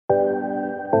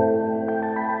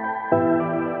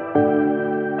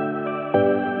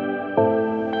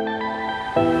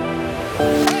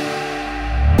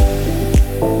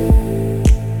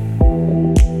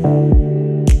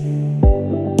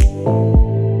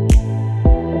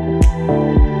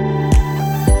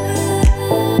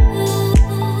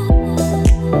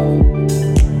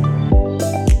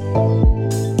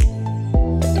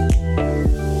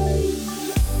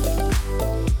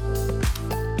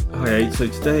So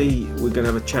today we're going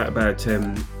to have a chat about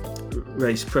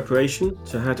race preparation.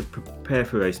 So how to prepare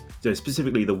for a race,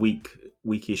 specifically the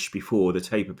weekish before the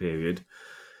taper period.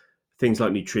 Things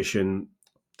like nutrition,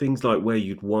 things like where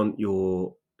you'd want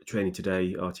your training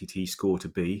today RTT score to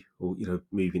be, or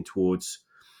moving towards.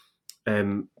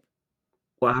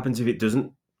 What happens if it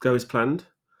doesn't go as planned?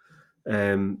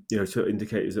 So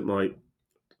indicators that might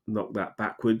knock that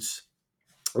backwards.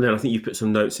 And then I think you've put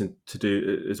some notes in to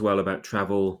do as well about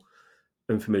travel,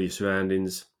 unfamiliar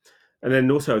surroundings. And then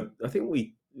also, I think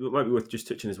it might be worth just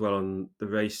touching as well on the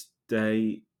race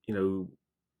day,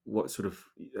 what sort of,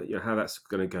 how that's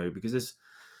going to go, because there's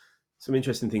some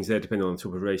interesting things there depending on the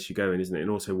type of race you're going, isn't it? And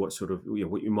also what sort of,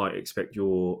 what you might expect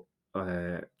your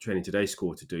training today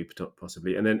score to do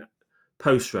possibly. And then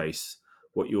post-race,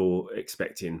 what you're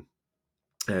expecting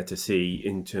to see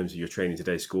in terms of your training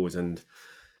today scores, and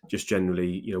just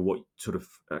generally, what sort of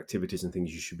activities and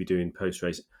things you should be doing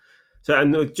post-race. So,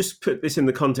 and just put this in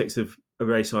the context of a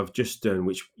race I've just done,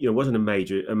 which wasn't a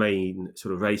main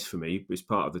sort of race for me. It was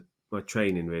part of my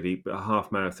training really, but a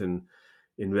half marathon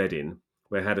in Reading,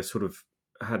 where I had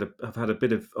I've had a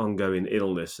bit of ongoing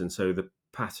illness, and so the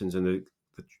patterns and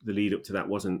the lead up to that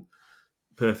wasn't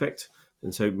perfect,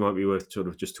 and so it might be worth sort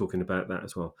of just talking about that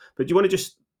as well. But do you want to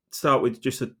just start with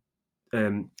just a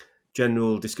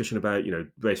general discussion about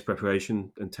race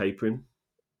preparation and tapering?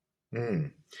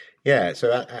 Yeah,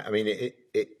 so I mean,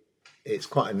 it's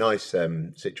quite a nice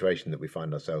situation that we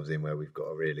find ourselves in, where we've got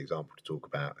a real example to talk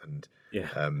about, and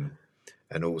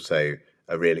also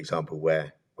a real example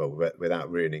where, well,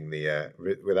 without ruining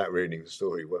the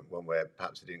story, one where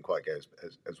perhaps it didn't quite go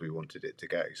as we wanted it to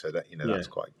go. So that that's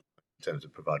quite, in terms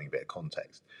of providing a bit of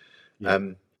context. Yeah.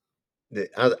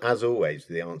 As always,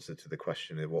 the answer to the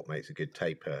question of what makes a good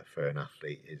taper for an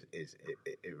athlete is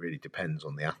it really depends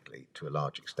on the athlete to a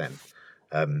large extent.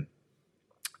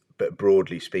 But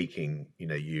broadly speaking,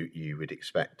 you would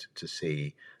expect to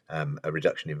see a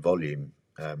reduction in volume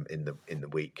in the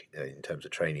week, in terms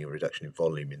of training, a reduction in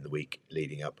volume in the week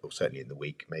leading up, or certainly in the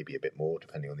week, maybe a bit more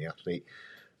depending on the athlete,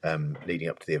 leading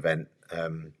up to the event.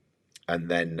 And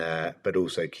then, but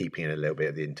also keeping in a little bit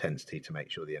of the intensity to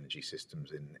make sure the energy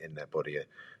systems in their body are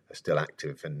still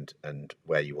active and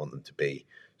where you want them to be,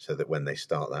 so that when they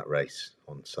start that race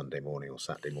on Sunday morning or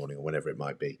Saturday morning or whenever it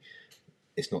might be,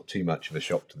 it's not too much of a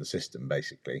shock to the system,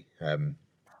 basically.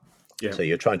 So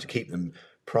you're trying to keep them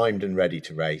primed and ready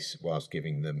to race, whilst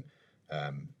giving them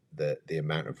the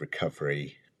amount of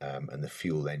recovery and the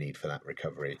fuel they need for that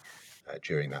recovery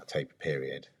during that taper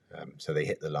period. So they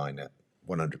hit the line at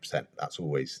 100%. That's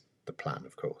always the plan,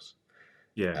 of course.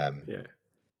 Yeah.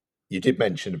 You did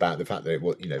mention about the fact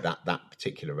that that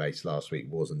particular race last week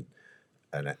wasn't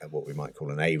what we might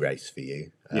call an A race for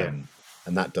you.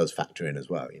 And that does factor in as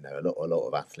well. A lot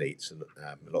of athletes,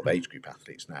 a lot of age group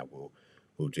athletes now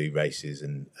will do races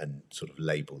and sort of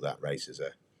label that race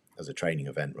as a training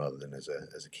event rather than as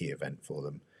a key event for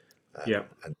them.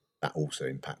 And that also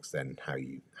impacts then how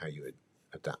you would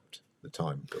adapt the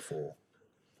time before.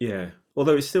 Yeah,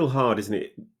 although it's still hard, isn't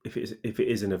it? If it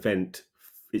is an event,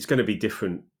 it's going to be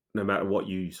different no matter what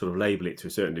you sort of label it to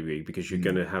a certain degree, because you're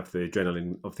going to have the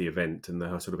adrenaline of the event and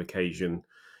the sort of occasion,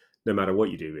 no matter what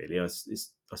you do. Really, I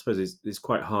suppose it's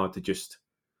quite hard to just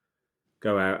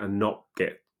go out and not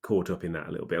get caught up in that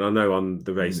a little bit. And I know on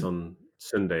the race on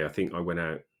Sunday, I think I went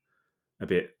out a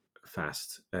bit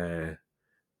fast, and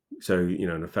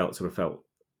I felt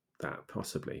that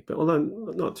possibly, but although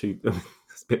not too,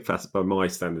 it's a bit fast by my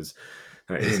standards,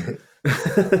 that is.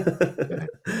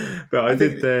 But I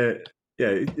did,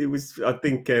 it was. I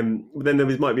think, but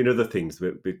then might be other things,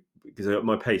 but because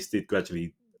my pace did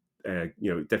gradually,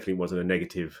 it definitely wasn't a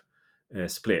negative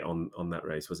split on that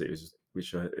race, was it?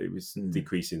 It was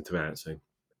decreasing throughout. So,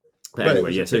 but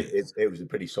anyway, it was a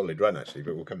pretty solid run actually.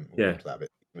 But we'll come to that bit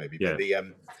maybe. Yeah.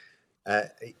 But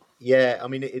I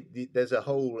mean, there's a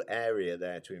whole area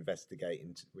there to investigate,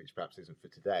 which perhaps isn't for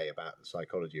today, about the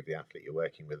psychology of the athlete you're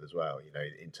working with as well.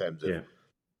 In terms of,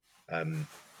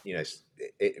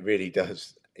 it really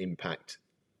does impact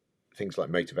things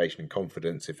like motivation and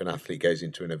confidence. If an athlete goes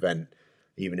into an event,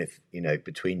 even if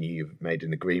between you've made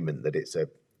an agreement that it's a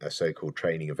so-called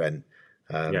training event,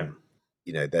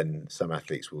 then some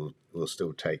athletes will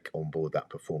still take on board that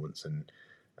performance and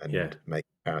make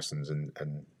comparisons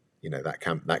and that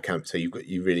camp. So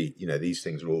you really, these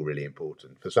things are all really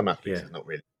important. For some athletes, it's not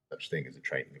really such thing as a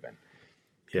training event,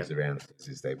 because the reality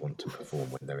is they want to perform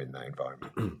when they're in that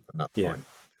environment, and that's fine.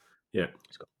 Yeah,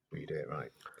 it's got you do it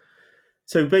right.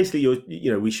 So basically,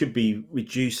 we should be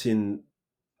reducing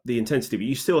the intensity, but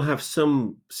you still have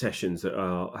some sessions that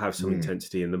have some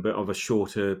intensity in them, but of a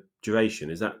shorter duration.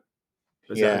 Is that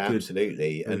Is that a Yeah, good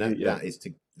absolutely. And overview? Yeah,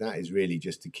 that is really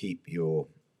just to keep your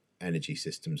energy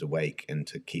systems awake and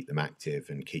to keep them active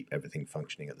and keep everything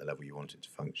functioning at the level you want it to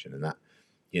function. And that,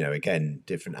 again,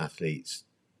 different athletes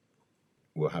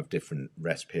will have different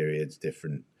rest periods,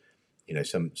 different,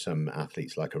 some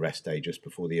athletes like a rest day just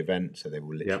before the event, so they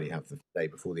will yeah, literally have the day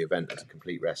before the event as a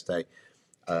complete rest day.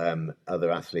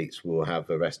 Other athletes will have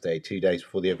a rest day 2 days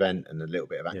before the event and a little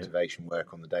bit of yeah, activation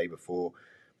work on the day before.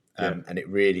 yeah, And it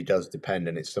really does depend,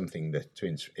 and it's something that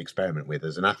to experiment with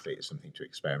as an athlete. It's something to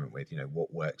experiment with.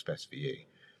 What works best for you,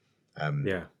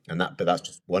 yeah. but that's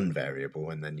just one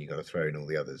variable, and then you got to throw in all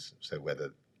the others. So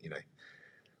whether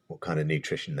what kind of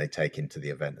nutrition they take into the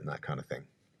event and that kind of thing.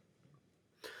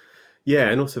 Yeah,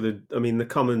 and also the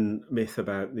common myth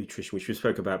about nutrition, which we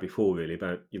spoke about before, really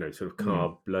about sort of Mm.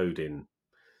 carb loading,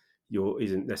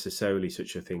 isn't necessarily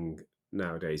such a thing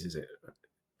nowadays, is it?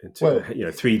 Into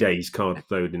Well, 3 days carb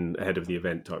loading ahead of the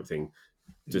event type thing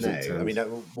no. doesn't I sound mean,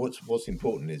 what's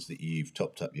important is that you've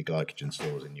topped up your glycogen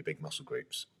stores in your big muscle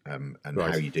groups, and how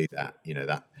right. you do that.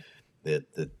 That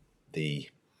the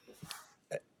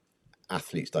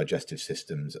athletes' digestive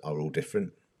systems are all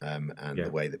different, and the Yeah,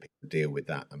 way that people deal with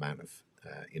that amount of,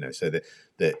 so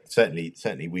that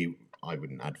certainly I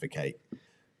wouldn't advocate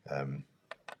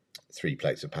 3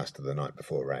 plates of pasta the night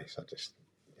before a race. I just,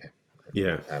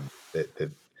 yeah, yeah,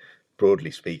 the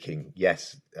broadly speaking,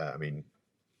 yes. I mean,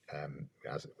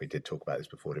 as we did talk about this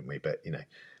before, didn't we? But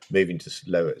moving to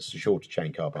shorter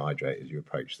chain carbohydrate as you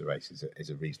approach the race is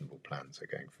a reasonable plan. So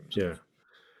going from sort yeah. of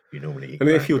you normally eat I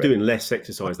mean, if brown you're bread. doing less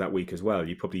exercise that week as well,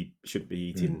 you probably should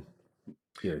be Mm. eating,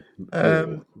 more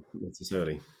Um,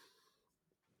 necessarily.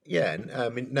 Yeah, and I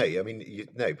mean, no, I mean,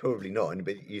 no, probably not.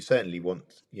 But you certainly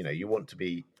want, you want to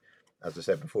be, as I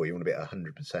said before, you want to be at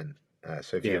 100%.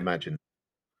 So if you Yeah, imagine,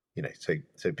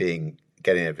 so getting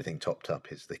everything topped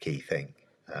up is the key thing,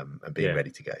 and being yeah,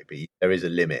 ready to go. But there is a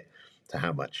limit to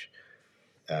how much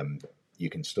um, you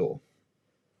can store.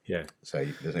 yeah. So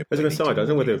there's no As an point in aside, I eating don't more know than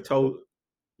you whether can I've store. told.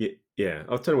 Yeah, yeah.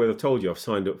 I don't know whether I've told you I've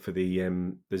signed up for the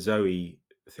Zoe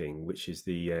thing, which is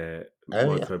the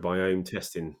Oh yeah. microbiome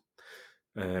testing,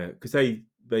 because they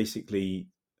basically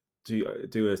do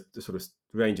a sort of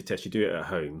range of tests. You do it at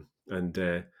home, and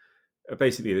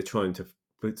basically they're trying to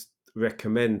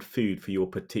recommend food for your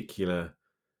particular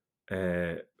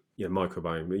uh,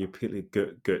 microbiome, your particular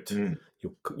gut, Mm.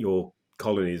 your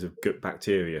colonies of gut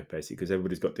bacteria, basically, because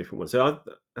everybody's got different ones. So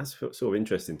that's sort of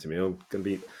interesting to me. I'm going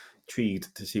to be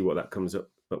intrigued to see what that comes up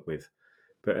with.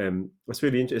 But that's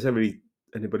really interesting. Has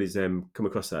anybody's come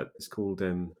across that? It's called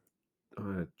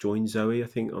Join Zoe, I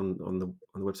think, on the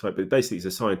website. But basically, it's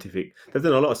a scientific. They've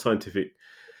done a lot of scientific,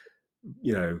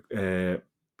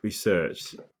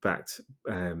 research backed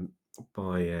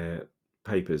by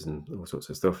papers and all sorts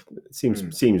of stuff. It seems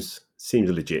Mm. seems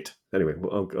seems legit. Anyway,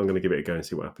 well, I'm going to give it a go and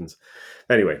see what happens.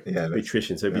 Anyway, Yeah,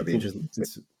 nutrition. So it'd that'd be be interesting. interesting to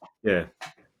see. Yeah,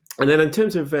 and then in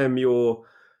terms of your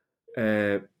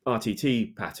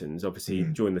RTT patterns, obviously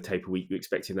Mm. during the taper week, you're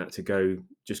expecting that to go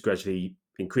just gradually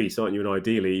increase, aren't you? And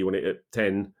ideally, you want it at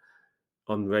 10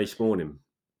 on race morning.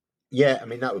 Yeah, I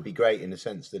mean that would be great in the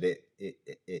sense that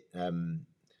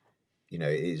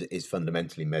is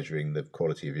fundamentally measuring the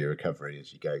quality of your recovery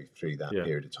as you go through that Yeah,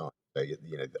 period of time. So,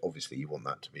 obviously you want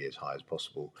that to be as high as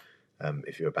possible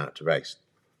if you're about to race.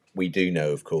 We do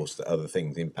know, of course, that other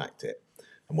things impact it.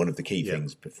 And one of the key yeah,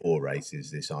 things before race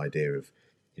is this idea of,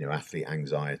 athlete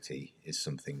anxiety is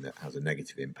something that has a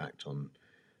negative impact on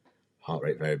heart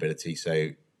rate variability. So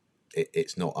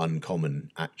it's not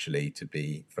uncommon actually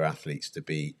for athletes to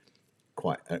be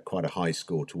quite a high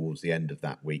score towards the end of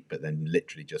that week, but then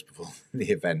literally just before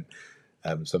the event,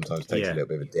 sometimes takes a yeah, little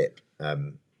bit of a dip,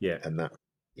 yeah. and that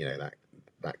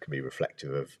can be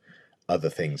reflective of other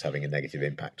things having a negative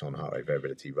impact on heart rate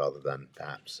variability rather than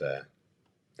perhaps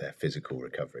their physical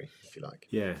recovery, if you like.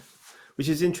 Yeah, which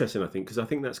is interesting, I think, because I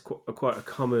think that's quite a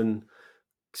common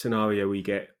scenario we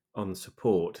get on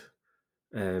support,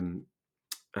 um,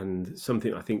 and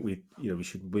something I think we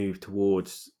should move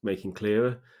towards making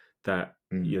clearer that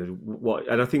Mm, what,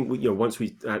 and I think once we're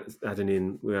adding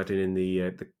in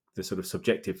the sort of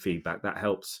subjective feedback that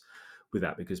helps with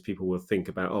that, because people will think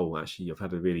about, oh, actually I've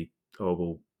had a really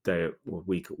horrible day or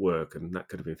week at work, and that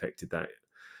could have affected that,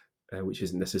 which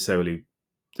doesn't necessarily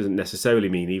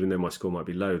mean, even though my score might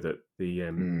be low, that the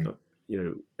mm.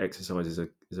 exercise is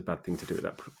a bad thing to do at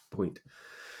that point.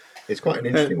 It's quite an Uh,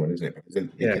 interesting one, isn't it?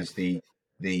 yeah, Because the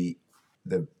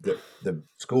the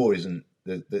score isn't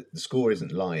the score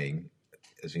isn't lying,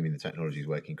 assuming the technology is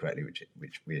working correctly,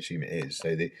 which we assume it is.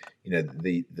 So the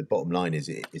bottom line is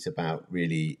it's about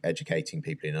really educating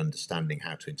people in understanding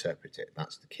how to interpret it.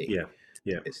 That's the key. yeah,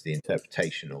 Yeah. It's the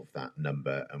interpretation of that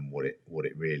number and what it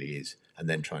really is, and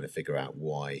then trying to figure out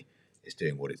why it's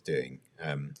doing what it's doing.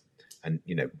 And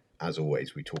as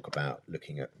always, we talk about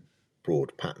looking at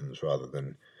broad patterns rather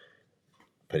than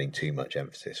putting too much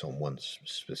emphasis on one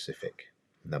specific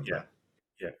Yeah. number.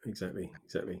 Yeah. Exactly.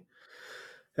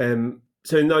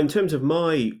 So now, in terms of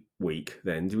my week,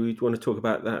 then, do we want to talk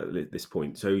about that at this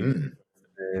point? Mm,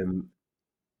 Um,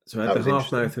 so I had that the was half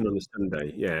interesting. marathon on the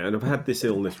Sunday, yeah, and I've had this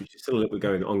illness, which is still a little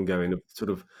bit ongoing, of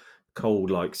sort of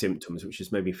cold-like symptoms, which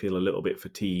has made me feel a little bit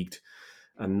fatigued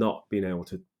and not being able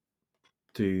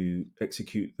to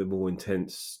execute the more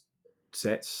intense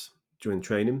sets during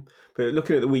training. But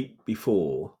looking at the week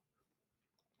before,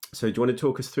 so do you want to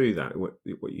talk us through that? What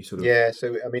you sort of, Yeah,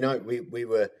 so I mean, we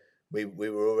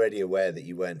were already aware that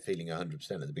you weren't feeling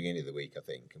 100% at the beginning of the week, I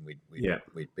think, and yeah,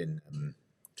 we'd been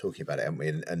talking about it, haven't we?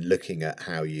 And looking at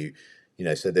how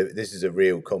so this is a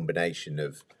real combination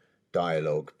of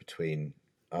dialogue between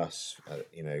us,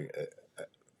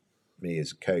 me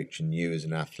as a coach and you as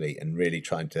an athlete, and really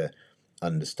trying to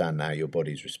understand how your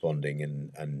body's responding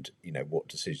and what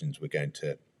decisions we're going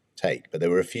to take. But there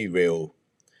were a few real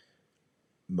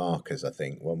markers, I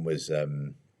think. One was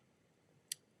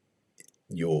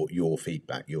your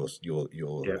feedback, your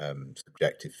yeah,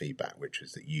 subjective feedback, which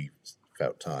was that you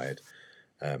felt tired,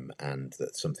 and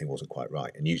that something wasn't quite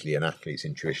right. And usually, an athlete's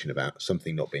intuition about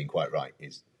something not being quite right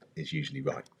is usually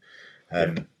right.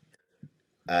 yeah,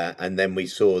 And then we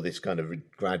saw this kind of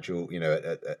gradual,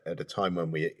 at a time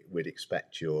when we'd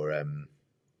expect your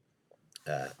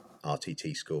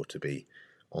RTT score to be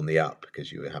on the up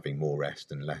because you were having more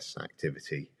rest and less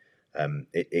activity.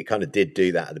 It kind of did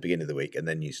do that at the beginning of the week, and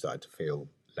then you started to feel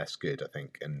less good, I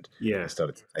think, and yeah, it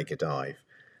started to take a dive.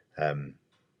 And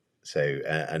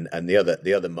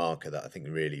the other marker that I think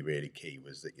really really key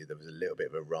was that there was a little bit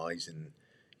of a rise in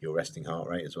your resting heart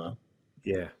rate as well,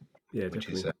 yeah, yeah, which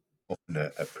is definitely, often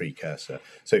a precursor.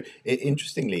 So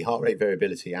interestingly, heart rate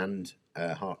variability and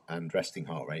resting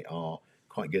heart rate are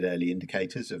quite good early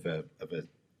indicators of a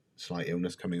slight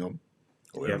illness coming on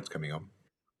or yeah, illness coming on.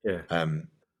 yeah,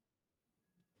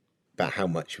 But how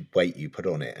much weight you put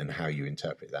on it and how you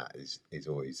interpret that is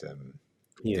always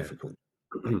yeah, difficult,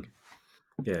 I think.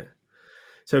 yeah.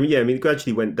 So yeah, I mean, it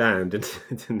gradually went down, didn't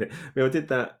it? I mean, I did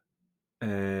that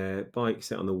bike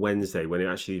set on the Wednesday when it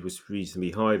actually was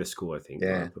reasonably high, the score, I think,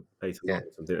 like Yeah, up at 8 or yeah. 9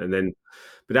 or something. And then,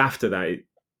 but after that,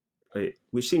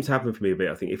 which seems to happen for me a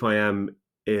bit, I think if I am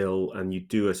ill and you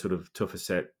do a sort of tougher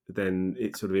set, then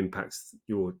it sort of impacts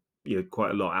your quite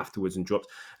a lot afterwards and drops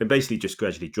and basically just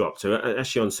gradually dropped. So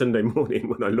actually on Sunday morning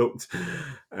when I looked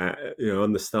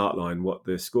on the start line what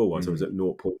the score was, I was Mm. at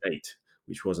 0.8,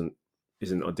 which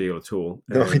isn't ideal at all.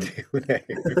 No idea.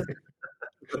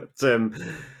 But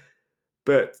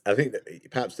but I think that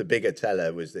perhaps the bigger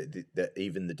teller was that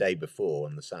even the day before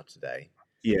on the Saturday,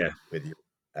 yeah, with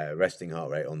your resting heart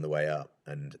rate on the way up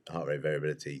and heart rate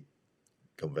variability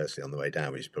conversely on the way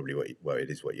down, which is probably it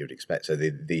is what you would expect. So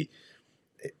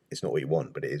it's not what you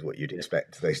want, but it is what you'd yeah,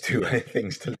 expect those two yeah,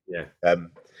 things to. yeah,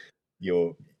 Um,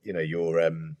 your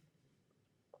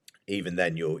even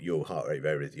then your heart rate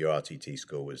variability, your RTT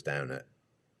score was down at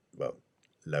well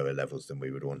lower levels than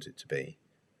we would want it to be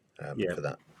yeah, for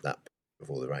that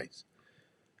before the race.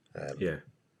 yeah,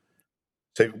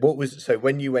 So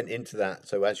when you went into that,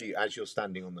 so as you're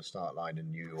standing on the start line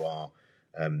and you are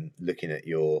looking at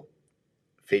your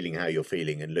feeling how you're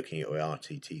feeling and looking at your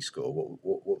RTT score,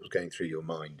 what was going through your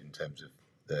mind in terms of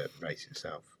the race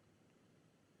itself?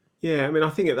 yeah. I mean, I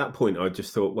think at that point I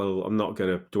just thought, well, I'm not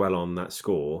going to dwell on that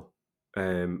score,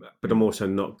 but I'm Mm, also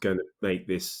not going to make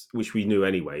this, which we knew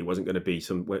anyway, it wasn't going to be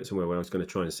somewhere where I was going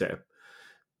to try and set a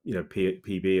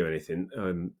PB or anything.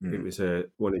 It mm, was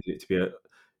wanted it to be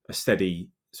a steady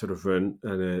sort of run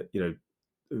and a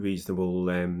reasonable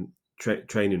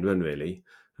training run really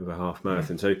of a half mm,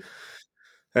 marathon. So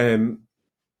um,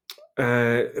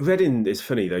 Reading is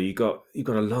funny though. You got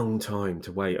a long time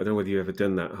to wait. I don't know whether you've ever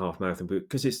done that half marathon, but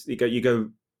because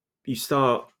you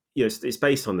start. It's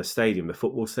based on the stadium, the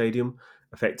football stadium,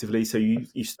 effectively. So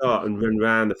you start and run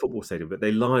around the football stadium, but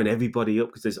they line everybody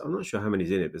up because I'm not sure how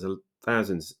many's in it. There's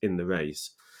thousands in the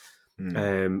race, mm.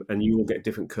 and you all get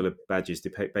different coloured badges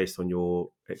based on your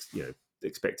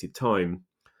expected time,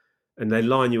 and they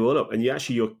line you all up, and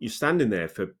you're standing there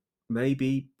for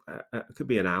maybe it could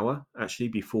be an hour actually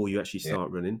before you actually Yeah,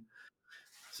 start running.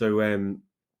 So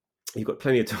you've got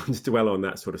plenty of time to dwell on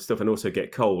that sort of stuff, and also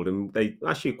get cold. And they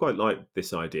actually quite like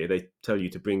this idea. They tell you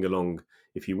to bring along,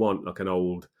 if you want, like an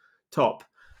old top,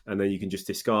 and then you can just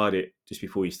discard it just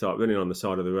before you start running on the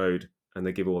side of the road, and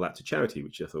they give all that to charity,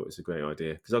 which I thought was a great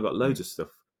idea because I've got loads mm, of stuff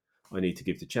I need to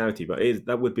give to charity. But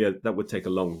that would take a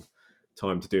long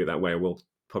time to do it that way. I will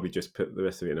probably just put the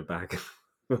rest of it in a bag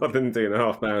rather than doing a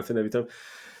half marathon every time.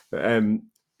 But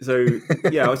so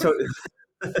yeah, I thought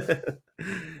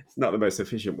it's not the most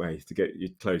efficient way to get you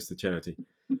close to charity.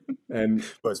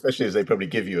 Well, especially as they probably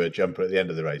give you a jumper at the end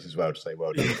of the race as well to say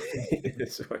well done.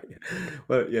 That's right.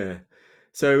 Well, yeah.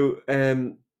 So,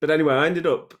 but anyway, I ended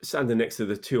up standing next to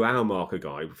the 2 hour marker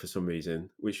guy for some reason,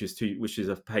 which is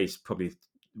a pace probably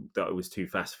that was too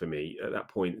fast for me at that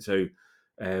point. So,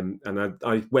 and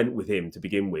I went with him to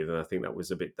begin with, and I think that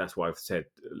was a bit. That's why I've said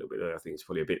a little bit earlier. I think it's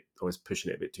probably a bit. I was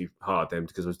pushing it a bit too hard then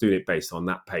because I was doing it based on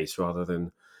that pace rather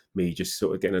than me just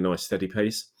sort of getting a nice steady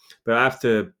pace. But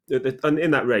after and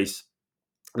in that race,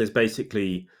 there's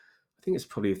basically, I think it's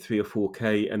probably a 3 or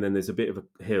 4K, and then there's a bit of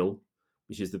a hill,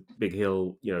 which is the big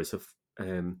hill. It's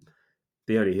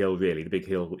the only hill really, the big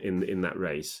hill in that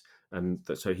race. And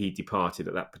so he departed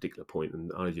at that particular point,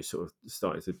 and I just sort of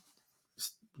started to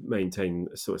maintain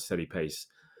a sort of steady pace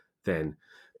then.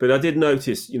 But I did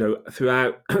notice,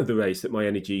 throughout the race that my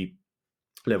energy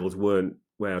levels weren't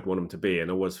where I'd want them to be, and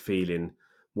I was feeling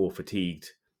more fatigued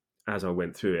as I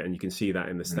went through it. And you can see that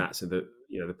in the Mm. stats, and that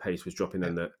the pace was dropping, Yeah.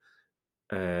 and that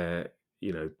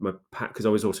my pack, because I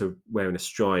was also wearing a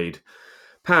stride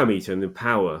power meter, and the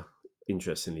power,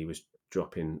 interestingly, was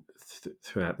dropping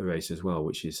throughout the race as well,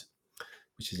 which is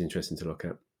interesting to look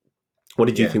at. What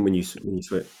did you Yeah. think when you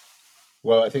saw it?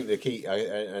 Well, I think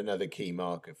another key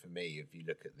marker for me, if you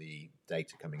look at the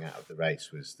data coming out of the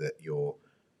race, was that your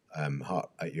heart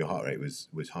rate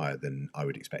was higher than I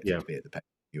would expect it Yeah, to be at the pace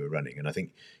you were running. And I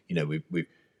think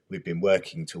we've been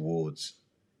working towards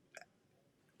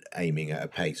aiming at a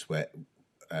pace where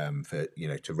for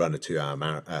to run a 2 hour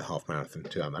half marathon,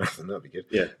 2 hour marathon, that'd be good.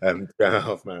 yeah, 2 hour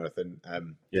half marathon.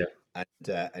 yeah,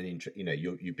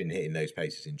 You've been hitting those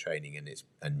paces in training,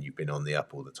 and you've been on the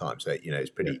up all the time. So it's yeah,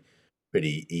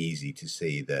 pretty easy to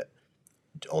see that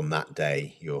on that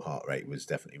day your heart rate was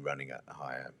definitely running at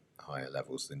higher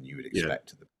levels than you would yeah,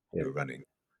 expect at the yeah, you were running,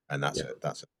 and yeah,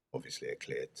 that's obviously a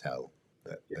clear tell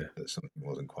yeah, that something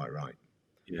wasn't quite right.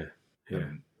 yeah, yeah,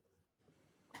 Um,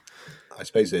 I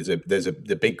suppose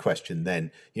the big question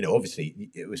then. Obviously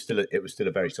it was still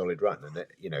a very solid run,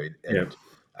 yeah,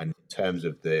 and in terms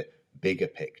of the bigger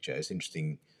picture, it's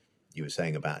interesting you were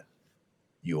saying about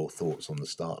your thoughts on the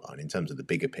start line in terms of the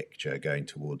bigger picture going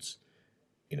towards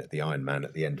the Ironman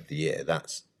at the end of the year.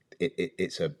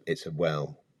 It's a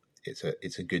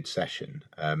good session.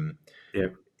 yeah,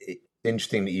 It's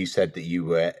interesting that you said that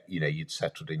you'd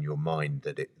settled in your mind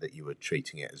that you were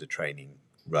treating it as a training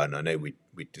run. I know we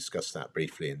discussed that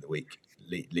briefly in the week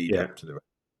lead yeah, up to the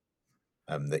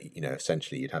that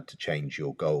essentially you'd have to change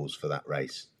your goals for that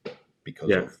race because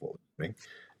yeah. of what was happening.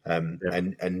 Yeah.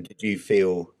 And did you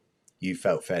feel you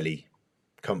felt fairly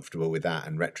comfortable with that,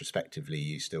 and retrospectively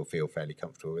you still feel fairly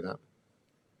comfortable with that?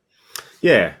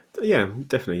 Yeah, yeah,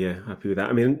 definitely. Yeah, happy with that.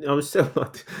 I mean, I was still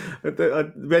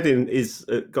Reading is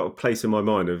got a place in my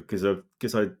mind because I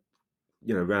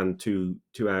ran 2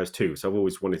 hours too. So I've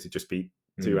always wanted to just beat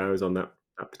two Mm. hours on that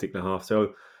particular half.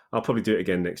 So I'll probably do it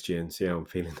again next year and see how I'm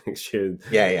feeling next year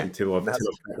Yeah. until I've That's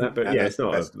got that. But and yeah, that's the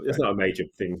best it's approach. not a major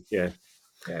thing. Yeah,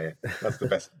 Yeah. That's the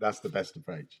best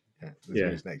approach. Yeah, there's yeah,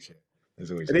 always next year.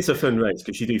 There's always and it's a next year. fun race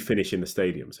because you do finish in the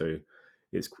stadium. So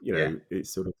it's Yeah,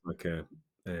 it's sort of like a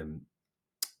um,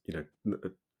 a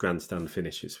grandstand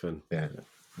finish. It's fun. yeah.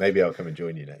 Maybe I'll come and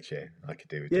join you next year. I could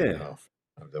do with two and a Yeah, half.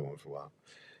 I've done one for a while.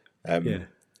 Um, yeah,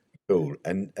 cool.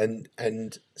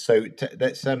 And so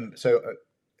let's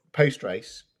post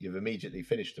race, you've immediately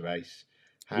finished the race.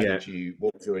 yeah.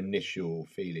 What was your initial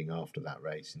feeling after that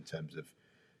race in terms of,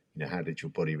 how did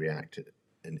your body react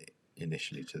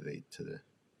initially to the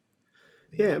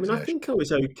Yeah, I mean, I exertion? think I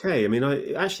was okay. I mean,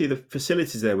 I actually the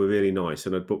facilities there were really nice,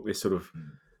 and I booked this sort of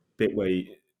Mm. bit where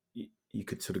you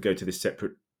could sort of go to this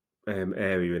separate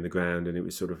area in the ground, and it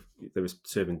was sort of they was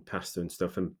serving pasta and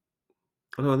stuff. And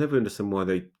I never understand why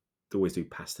they always do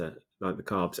pasta, like the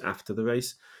carbs after the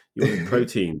race. You want the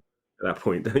protein at that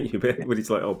point, don't you? But it's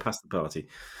like, oh, pasta party.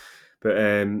 But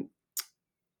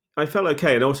I felt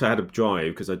okay, and also I had a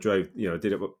drive because I drove. I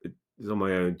did it was on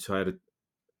my own, so I had a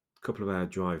couple of hour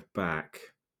drive back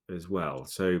as well.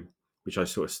 So which I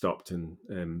sort of stopped and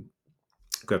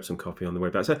grabbed some coffee on the way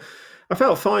back. So I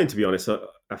felt fine, to be honest,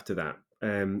 after that.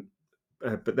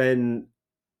 But then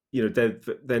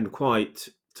then quite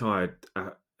tired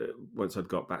once I'd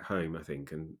got back home, I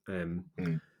think, Mm.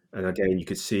 and again you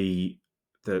could see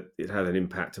that it had an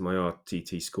impact on my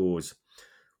RTT scores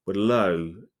were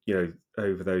low,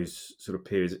 over those sort of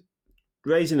periods,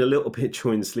 raising a little bit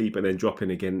during sleep and then dropping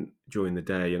again during the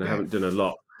day. And I Yeah. haven't done a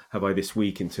lot, have I, this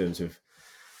week in terms of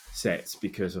sets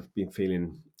because I've been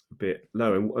feeling a bit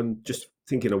low, and just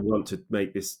thinking I want to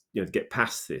make this, get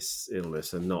past this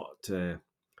illness and not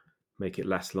make it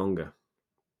last longer.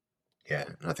 Yeah,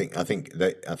 I think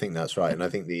that's right, and I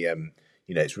think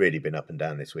it's really been up and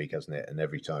down this week, hasn't it? And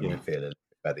every time Yeah, you feel a little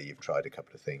bit better, you've tried a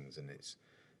couple of things, and it's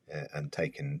and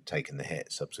taken the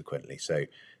hit subsequently. So,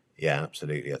 yeah,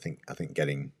 absolutely. I think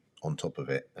getting on top of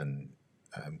it and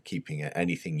keeping it,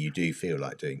 anything you do feel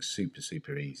like doing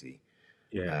super easy.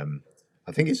 yeah, Um,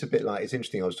 I think it's a bit like, it's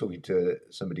interesting. I was talking to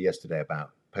somebody yesterday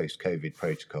about post-COVID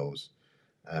protocols,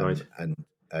 right,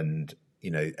 and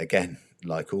again,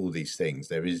 like all these things,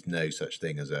 there is no such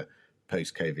thing as a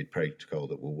post-COVID protocol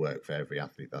that will work for every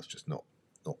athlete. That's just not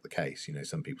the case.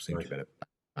 Some people seem to right, be able to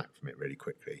back from it really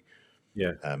quickly.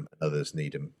 yeah, Others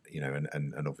need them,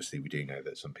 and obviously we do know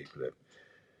that some people are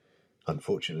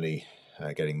unfortunately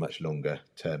getting much longer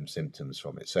term symptoms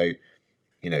from it. So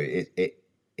it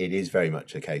is very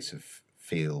much a case of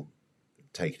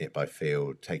taking it by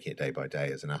feel, taking it day by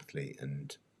day as an athlete.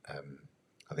 And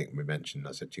I think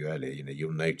I said to you earlier,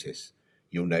 you'll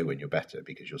know when you're better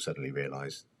because you'll suddenly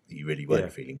realise that you really yeah,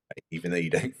 weren't feeling great. Even though you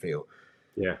don't feel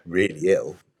yeah, really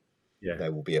ill, yeah,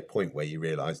 there will be a point where you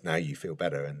realise now you feel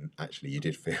better and actually you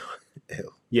did feel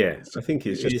ill. yeah. So I think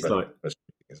it's it just is like,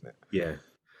 frustrating, isn't it? yeah.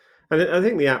 And I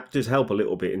think the app does help a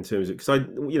little bit in terms of, because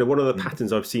one of the Mm.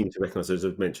 patterns I've seen to recognise, as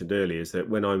I've mentioned earlier, is that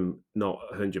when I'm not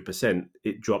 100%,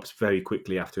 it drops very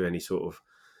quickly after any sort of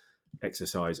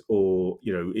exercise, or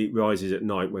it rises at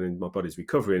night when my body's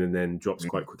recovering, and then drops Mm.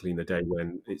 quite quickly in the day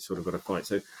when it's sort of got a fight.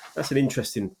 So that's an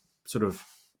interesting sort of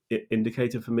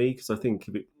indicator for me, because I think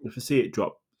if I see it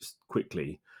drop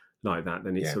quickly like that,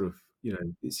 then it's Yeah. sort of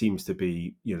it seems to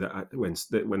be that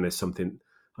when there's something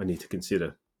I need to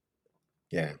consider.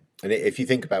 Yeah, and if you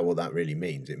think about what that really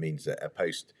means, it means that a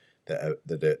post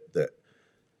that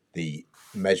the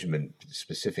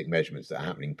specific measurements that are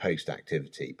happening post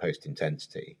activity, post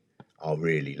intensity, are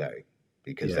really low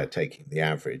because they're Yeah, taking the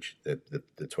average, the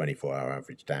 24-hour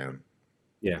average down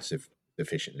yeah,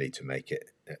 sufficiently to make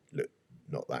it look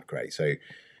not that great. So,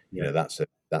 yeah, that's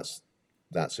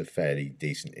a fairly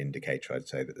decent indicator. I'd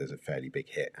say that there's a fairly big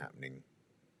hit happening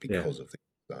yeah, because of the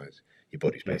exercise. Your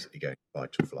body's yeah, basically going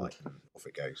fight or flight, and off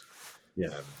it goes. yeah.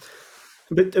 Um,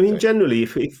 But I mean, so generally,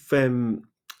 if an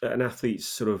athlete's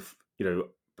sort of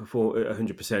before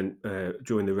 100%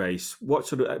 during the race, what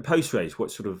sort of post race, what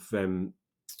sort of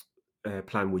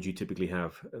plan would you typically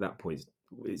have at that point?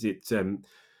 Is it yeah,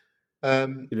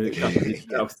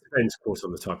 that depends, of course,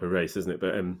 on the type of race, doesn't it?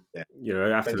 But yeah.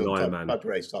 after Depends an on Ironman, type of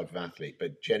race, type of athlete,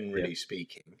 but yeah, generally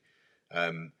speaking,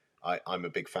 I'm a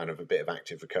big fan of a bit of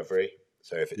active recovery.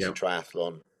 So if it's a yeah,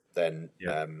 triathlon, then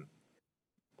yeah,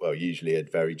 well, usually a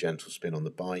very gentle spin on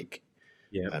the bike.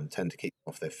 yeah, Tend to keep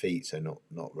them off their feet, so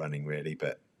not running really,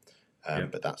 yeah,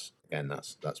 but that's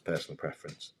personal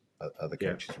preference. Other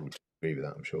yeah, coaches would agree with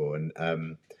that, I'm sure.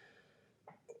 And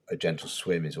a gentle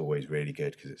swim is always really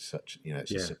good because it's such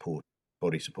it's a yeah,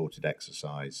 body supported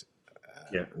exercise,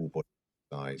 yeah, all body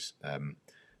exercise,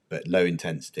 but low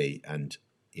intensity. And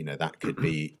that could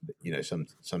be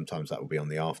sometimes that will be on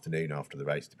the afternoon after the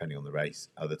race, depending on the race.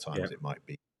 Other yeah, times it might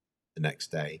be the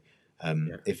next day.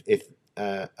 yeah, If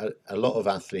a lot of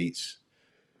athletes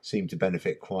seem to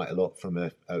benefit quite a lot from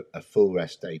a full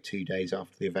rest day 2 days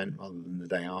after the event rather than the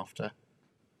day after.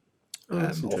 Oh,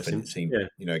 that's Often it interesting. seems,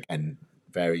 Yeah, again,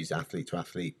 varies athlete to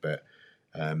athlete, but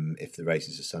if the race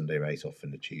is a Sunday race,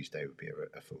 often the Tuesday would be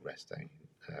a full rest day.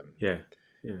 Um, yeah,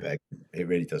 yeah, but it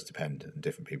really does depend, and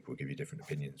different people will give you different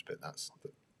opinions. But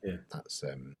yeah, that's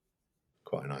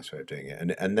quite a nice way of doing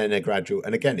it. And then a gradual,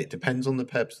 and again, it depends on the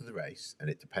purpose of the race, and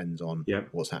it depends on yeah,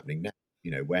 what's happening next.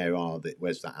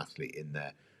 Where's that athlete in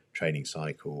their training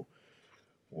cycle?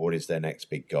 What is their next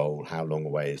big goal? How long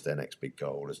away is their next big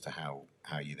goal? As to how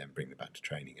you then bring them back to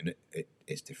training, and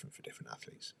it's different for different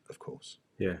athletes, of course.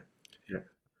 yeah, yeah,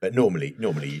 But normally,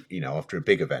 after a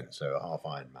big event, so a half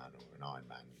Ironman or an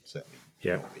Ironman, you'd certainly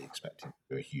yeah, not be expecting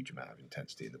to do a huge amount of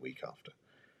intensity in the week after.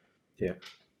 yeah,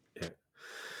 yeah.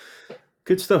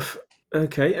 Good stuff.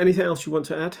 Okay. Anything else you want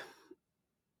to add?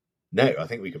 No, I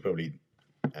think we could probably,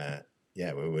 yeah.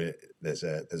 There's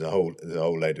a whole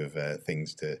load of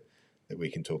things that we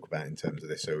can talk about in terms of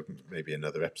this. So maybe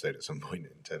another episode at some point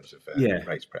in terms of Yeah,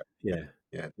 race prep. yeah,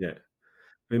 Yeah, yeah.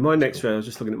 I mean, my that's next cool. race, I was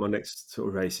just looking at my next sort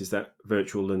of race, is that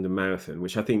virtual London Marathon,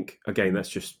 which I think, again,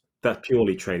 Mm. that's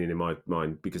purely training in my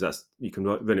mind, because you can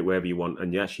run it wherever you want,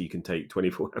 and you can take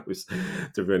 24 hours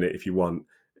to run it if you want.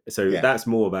 So Yeah, that's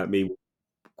more about me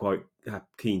quite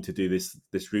keen to do this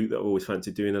route that I always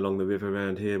fancied doing along the river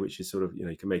around here, which is sort of,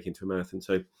 you can make into a marathon.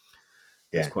 So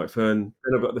that's yeah. quite fun.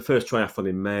 Then I've got the first triathlon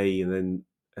in May, and then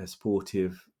a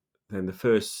sportive. then the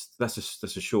first that's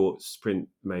a short sprint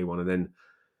May one, and then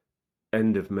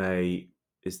end of May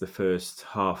is the first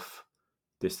half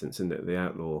distance, isn't it? The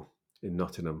Outlaw in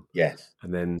Nottingham, Yes.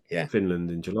 and then Yeah.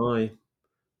 Finland in July.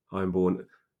 I'm born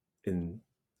in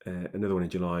another one in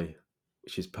July,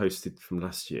 which is posted from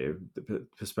last year,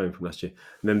 postponed from last year,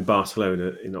 and then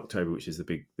Barcelona in October, which is the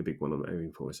big one I'm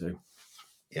aiming for. So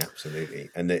Yeah, absolutely.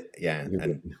 And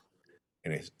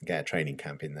get a training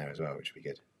camp in there as well, which would be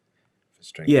good for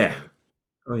strength yeah, training.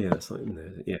 oh yeah, that's not in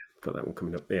there. Yeah, got that one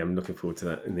coming up. Yeah, I'm looking forward to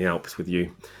that in the Alps with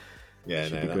you. Yeah,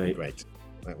 Should no, be that'd be great. great.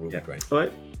 That will be Yeah. great. All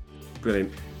right.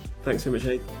 Brilliant. Thanks so much,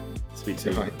 Ade. Speak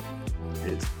soon. All right.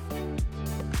 Cheers.